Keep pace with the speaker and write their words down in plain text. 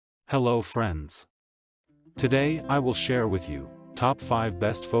Hello friends. Today I will share with you top 5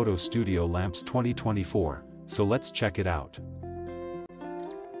 best photo studio lamps 2024, so let's check it out.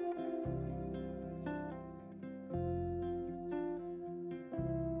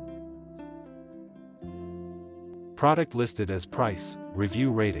 Product listed as price, review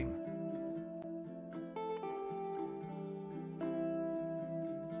rating.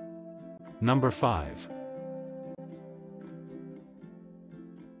 Number 5.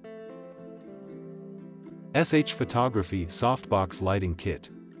 SH Photography Softbox Lighting Kit.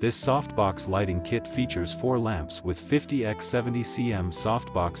 This softbox lighting kit features 4 lamps with 50x70 cm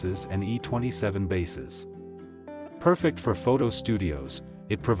softboxes and E27 bases. Perfect for photo studios,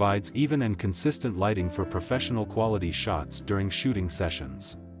 it provides even and consistent lighting for professional quality shots during shooting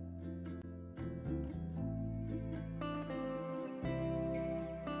sessions.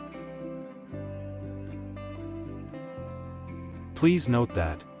 Please note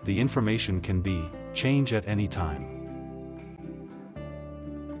that the information can be changed at any time.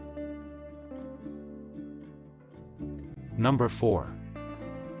 Number 4.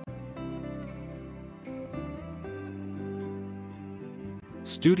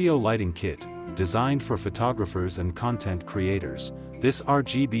 Studio Lighting Kit, designed for photographers and content creators. This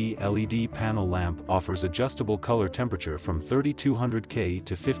RGB LED panel lamp offers adjustable color temperature from 3200K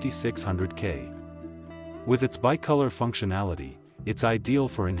to 5600K. With its bicolor functionality, it's ideal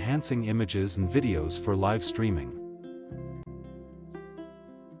for enhancing images and videos for live streaming.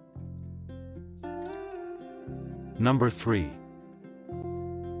 Number 3.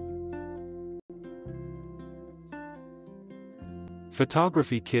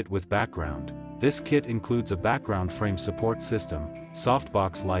 Photography Kit with Background. This kit includes a background frame support system,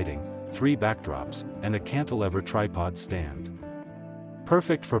 softbox lighting, 3 backdrops, and a cantilever tripod stand.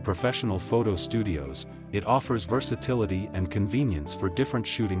 Perfect for professional photo studios, it offers versatility and convenience for different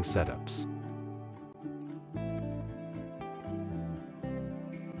shooting setups.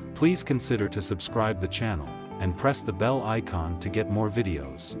 Please consider to subscribe the channel, and press the bell icon to get more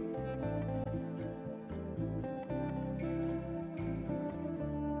videos.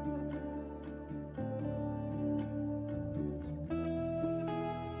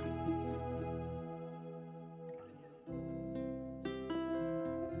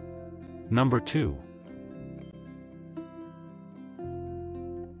 Number 2.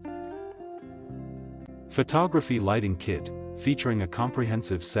 Photography Lighting Kit, featuring a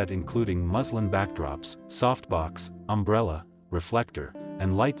comprehensive set including muslin backdrops, softbox, umbrella, reflector,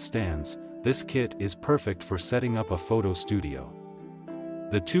 and light stands. This kit is perfect for setting up a photo studio.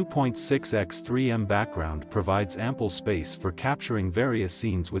 The 2.6x3m background provides ample space for capturing various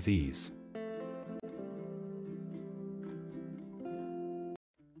scenes with ease.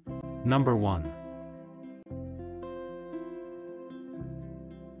 Number 1.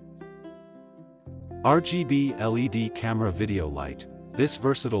 RGB LED Camera Video Light. This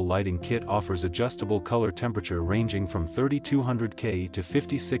versatile lighting kit offers adjustable color temperature ranging from 3200K to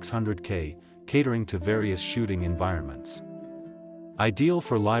 5600K, catering to various shooting environments. Ideal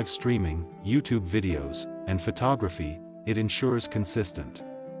for live streaming, YouTube videos, and photography, it ensures consistent.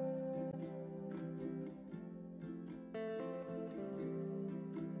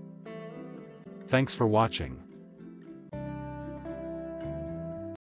 Thanks for watching.